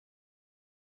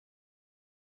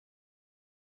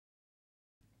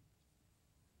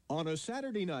On a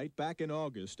Saturday night back in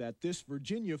August at this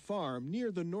Virginia farm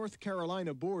near the North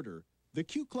Carolina border, the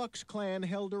Ku Klux Klan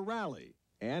held a rally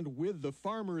and, with the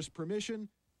farmers' permission,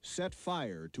 set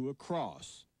fire to a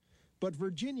cross. But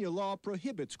Virginia law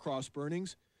prohibits cross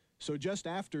burnings, so just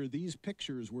after these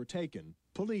pictures were taken,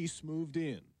 police moved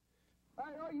in.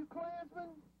 Hey, are you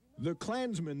Klansmen? The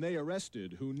Klansman they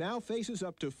arrested, who now faces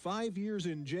up to 5 years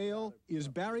in jail, is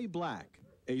Barry Black,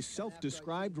 a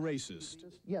self-described racist.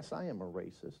 Yes, I am a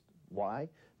racist. Why?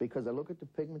 Because I look at the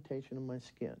pigmentation of my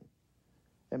skin.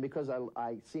 And because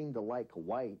I seem to like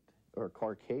white or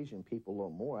Caucasian people a little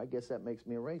more, I guess that makes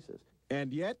me a racist.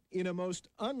 And yet, in a most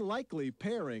unlikely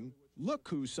pairing, look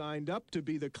who signed up to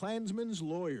be the Klansman's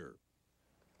lawyer.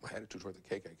 My attitude toward the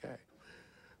KKK.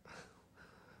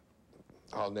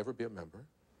 I'll never be a member.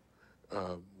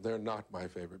 They're not my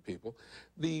favorite people.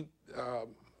 The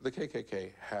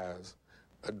KKK has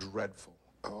a dreadful,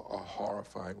 a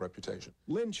horrifying reputation.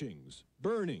 Lynchings,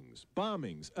 burnings,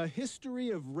 bombings, a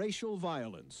history of racial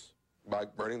violence. By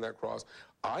burning that cross,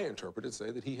 I interpret it to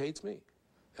say that he hates me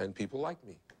and people like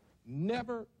me.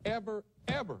 Never, ever,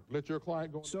 ever let your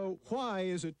client go. So why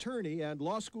is attorney and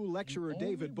law school lecturer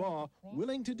David Baugh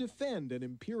willing to defend an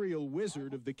imperial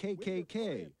wizard of the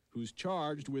KKK who's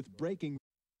charged with breaking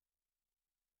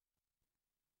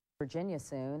Virginia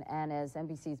soon, and as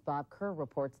NBC's Bob Kerr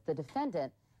reports, the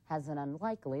defendant has an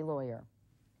unlikely lawyer.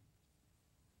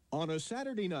 On a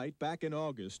Saturday night back in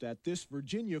August at this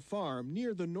Virginia farm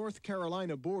near the North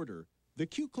Carolina border, the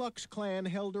Ku Klux Klan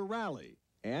held a rally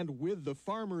and, with the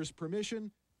farmers' permission,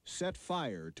 set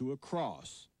fire to a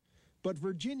cross. But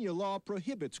Virginia law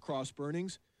prohibits cross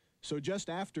burnings, so just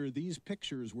after these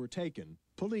pictures were taken,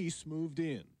 police moved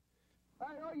in.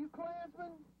 Hey, are you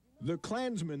Klansmen? The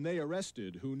Klansman they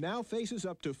arrested, who now faces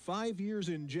up to 5 years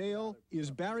in jail, is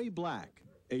Barry Black,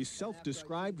 a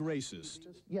self-described racist.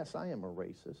 Yes, I am a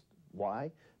racist.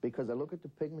 Why? Because I look at the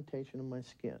pigmentation of my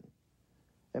skin.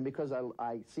 And because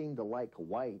I seem to like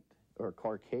white or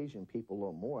Caucasian people a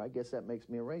little more, I guess that makes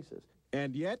me a racist.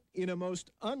 And yet, in a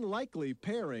most unlikely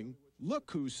pairing,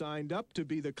 look who signed up to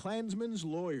be the Klansman's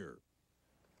lawyer.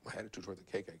 My attitude toward the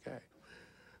KKK.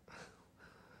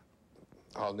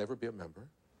 I'll never be a member.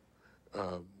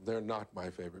 They're not my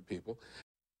favorite people.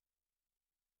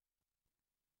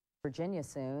 Virginia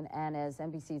soon, and as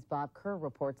NBC's Bob Kerr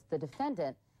reports, the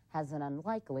defendant has an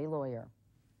unlikely lawyer.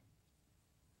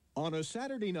 On a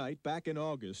Saturday night back in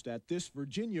August at this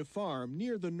Virginia farm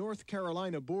near the North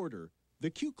Carolina border, the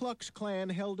Ku Klux Klan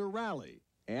held a rally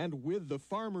and, with the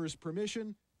farmers'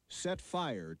 permission, set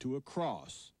fire to a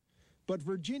cross. But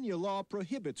Virginia law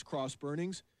prohibits cross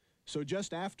burnings, so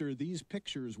just after these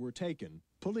pictures were taken,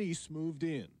 police moved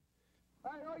in.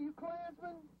 Hey, are you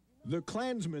Klansmen? The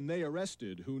Klansman they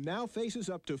arrested, who now faces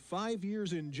up to 5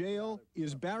 years in jail,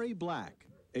 is Barry Black,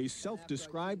 a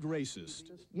self-described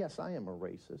racist. Yes, I am a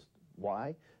racist.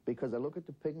 Why? Because I look at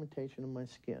the pigmentation of my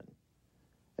skin.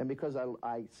 And because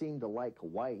I seem to like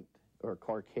white or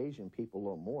Caucasian people a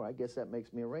little more, I guess that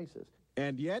makes me a racist.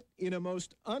 And yet, in a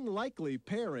most unlikely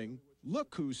pairing,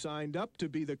 look who signed up to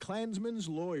be the Klansman's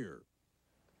lawyer.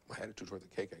 My attitude toward the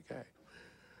KKK.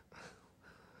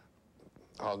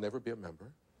 I'll never be a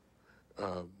member.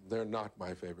 They're not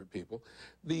my favorite people.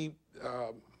 The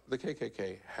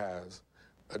KKK has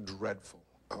a dreadful,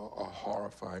 a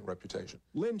horrifying reputation.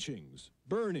 Lynchings,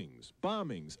 burnings,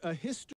 bombings, a history